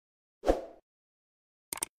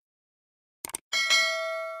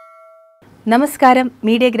നമസ്കാരം,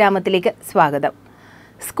 മീഡിയ ഗ്രാമത്തിലേക്ക് സ്വാഗതം.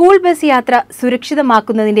 സ്കൂൾ ബസ് യാത്ര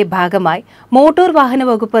സുരക്ഷിതമാക്കുന്നതിന്റെ ഭാഗമായി മോട്ടോർ വാഹന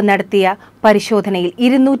വകുപ്പ് നടത്തിയ പരിശോധനയിൽ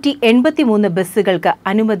 283 ബസ്സുകൾക്ക്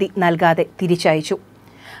അനുമതി നൽകാതെ തിരിച്ചയച്ചു.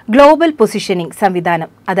 ഗ്ലോബൽ പൊസിഷനിംഗ് സംവിധാനം,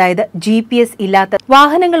 അതായത് GPS ഇല്ലാത്ത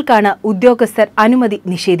വാഹനങ്ങൾക്കാണ് ഉദ്യോഗസ്ഥർ അനുമതി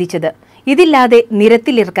നിഷേധിച്ചത്. ഇതില്ലാതെ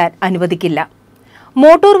നിരത്തിലിറക്കാൻ അനുവദിക്കില്ല.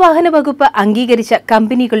 മോട്ടോർ വാഹന വകുപ്പ് അംഗീകരിച്ച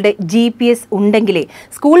കമ്പനികളുടെ GPS ഉണ്ടെങ്കിലേ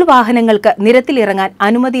സ്കൂൾ വാഹനങ്ങൾക്ക് നിരത്തിലിറങ്ങാൻ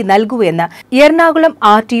അനുമതി നൽകൂ എന്ന് എറണാകുളം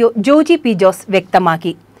RTO ജോജി പി ജോസ്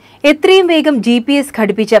വ്യക്തമാക്കി. എത്രയും വേഗം GPS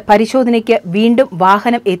ഘടിപ്പിച്ച പരിശോധനയ്ക്ക് വീണ്ടും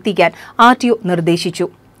വാഹനം എത്തിക്കാൻ RTO നിർദ്ദേശിച്ചു.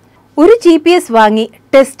 ഒരു GPS വാങ്ങി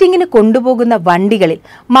ടെസ്റ്റിംഗിന് കൊണ്ടുപോകുന്ന വണ്ടികളിൽ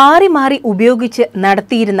മാറി മാറി ഉപയോഗിച്ച്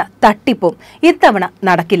നടത്തിയിരുന്ന തട്ടിപ്പും ഇത്തവണ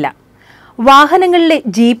നടക്കില്ല. വാഹനങ്ങളിലെ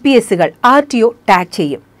GPSകൾ RTO ടാഗ്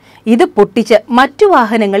ചെയ്യും. ഇത് പൊട്ടിച്ച് മറ്റു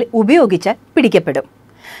വാഹനങ്ങൾ ഉപയോഗിച്ചാൽ പിടിക്കപ്പെടും.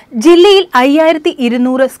 ജില്ലയിൽ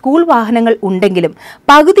 5200 സ്കൂൾ വാഹനങ്ങൾ ഉണ്ടെങ്കിലും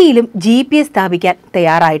പകുതിയിലും GPS സ്ഥാപിക്കാൻ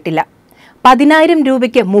തയ്യാറായിട്ടില്ല. 10,000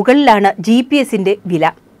 രൂപയ്ക്ക് മുകളിലാണ് GPSന്റെ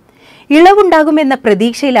വില. ഇളവുണ്ടാകുമെന്ന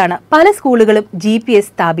പ്രതീക്ഷയിലാണ് പല സ്കൂളുകളും GPS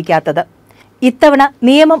സ്ഥാപിക്കാത്തത്. ഇത്തവണ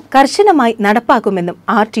നിയമം കർശനമായി നടപ്പാക്കുമെന്നും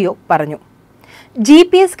RTO പറഞ്ഞു.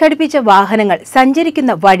 GPS ഘടിപ്പിച്ച വാഹനങ്ങൾ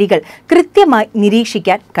സഞ്ചരിക്കുന്ന വഴികൾ കൃത്യമായി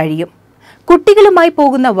നിരീക്ഷിക്കാൻ കഴിയും. കുട്ടികളുമായി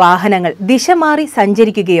പോകുന്ന വാഹനങ്ങൾ ദിശ മാറി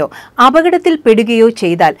സഞ്ചരിക്കുകയോ അപകടത്തിൽപ്പെടുകയോ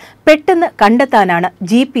ചെയ്താൽ പെട്ടെന്ന് കണ്ടെത്താനാണ്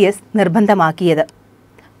GPS നിർബന്ധമാക്കിയത്.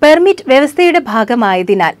 പെർമിറ്റ് വ്യവസ്ഥയുടെ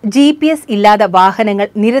ഭാഗമായതിനാൽ GPS ഇല്ലാതെ വാഹനങ്ങൾ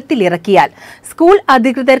നിരത്തിലിറക്കിയാൽ സ്കൂൾ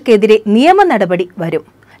അധികൃതർക്കെതിരെ നിയമ നടപടി വരും.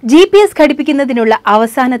 GPS ഘടിപ്പിക്കുന്നതിനുള്ള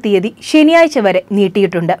അവസാന തീയതി ശനിയാഴ്ച വരെ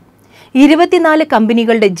നീട്ടിയിട്ടുണ്ട്. 24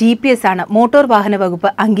 കമ്പനികളുടെ GPS ആണ് മോട്ടോർ വാഹന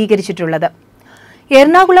വകുപ്പ് അംഗീകരിച്ചിട്ടുള്ളത്.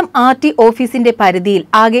 എറണാകുളം RT ഓഫീസിന്റെ പരിധിയിൽ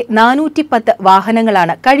ആകെ 410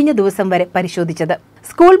 വാഹനങ്ങളാണ് കഴിഞ്ഞ ദിവസം വരെ പരിശോധിച്ചത്.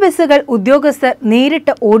 സ്കൂൾ ബസ്സുകൾ ഉദ്യോഗസ്ഥർ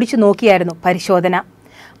നേരിട്ട് ഓടിച്ചു നോക്കിയായിരുന്നു പരിശോധന.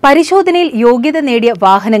 പരിശോധനയിൽ യോഗ്യത നേടിയ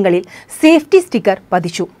വാഹനങ്ങളിൽ സേഫ്റ്റി സ്റ്റിക്കർ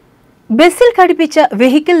പതിച്ചു. ബസ്സിൽ ഘടിപ്പിച്ച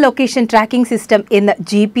വെഹിക്കിൾ ലൊക്കേഷൻ ട്രാക്കിംഗ് സിസ്റ്റം എന്ന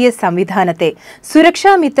GPS സംവിധാനത്തെ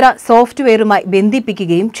സുരക്ഷാ മിത്ര സോഫ്റ്റ്വെയറുമായി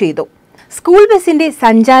ബന്ധിപ്പിക്കുകയും ചെയ്തു. സ്കൂൾ ബസിന്റെ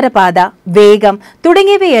സഞ്ചാരപാത, വേഗം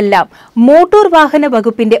തുടങ്ങിയവയെല്ലാം മോട്ടോർ വാഹന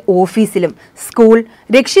വകുപ്പിന്റെ ഓഫീസിലും സ്കൂൾ,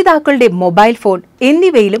 രക്ഷിതാക്കളുടെ മൊബൈൽ ഫോൺ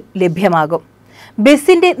എന്നിവയിലും ലഭ്യമാകും.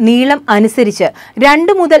 ബസിന്റെ നീളം അനുസരിച്ച്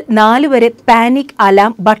 2 മുതൽ 4 വരെ പാനിക്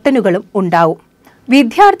അലാം ബട്ടണുകളും ഉണ്ടാവും.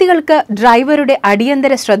 വിദ്യാർത്ഥികൾക്ക് ഡ്രൈവറുടെ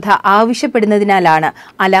അടിയന്തര ശ്രദ്ധ ആവശ്യപ്പെടുന്നതിനാലാണ്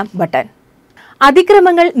അലാം ബട്ടൺ.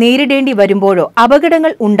 അതിക്രമങ്ങൾ നേരിടേണ്ടി വരുമ്പോഴോ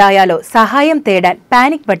അപകടങ്ങൾ ഉണ്ടായാലോ സഹായം തേടാൻ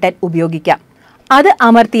പാനിക് ബട്ടൺ ഉപയോഗിക്കാം. അത്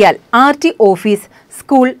അമർത്തിയാൽ RT ഓഫീസ്,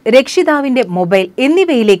 സ്കൂൾ, രക്ഷിതാവിന്റെ മൊബൈൽ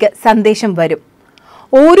എന്നിവയിലേക്ക് സന്ദേശം വരും.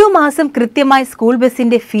 ഓരോ മാസം കൃത്യമായി സ്കൂൾ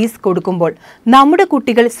ബസിന്റെ ഫീസ് കൊടുക്കുമ്പോൾ നമ്മുടെ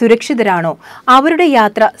കുട്ടികൾ സുരക്ഷിതരാണോ, അവരുടെ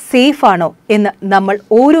യാത്ര സേഫ് ആണോ എന്ന് നമ്മൾ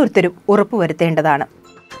ഓരോരുത്തരും ഉറപ്പുവരുത്തേണ്ടതാണ്.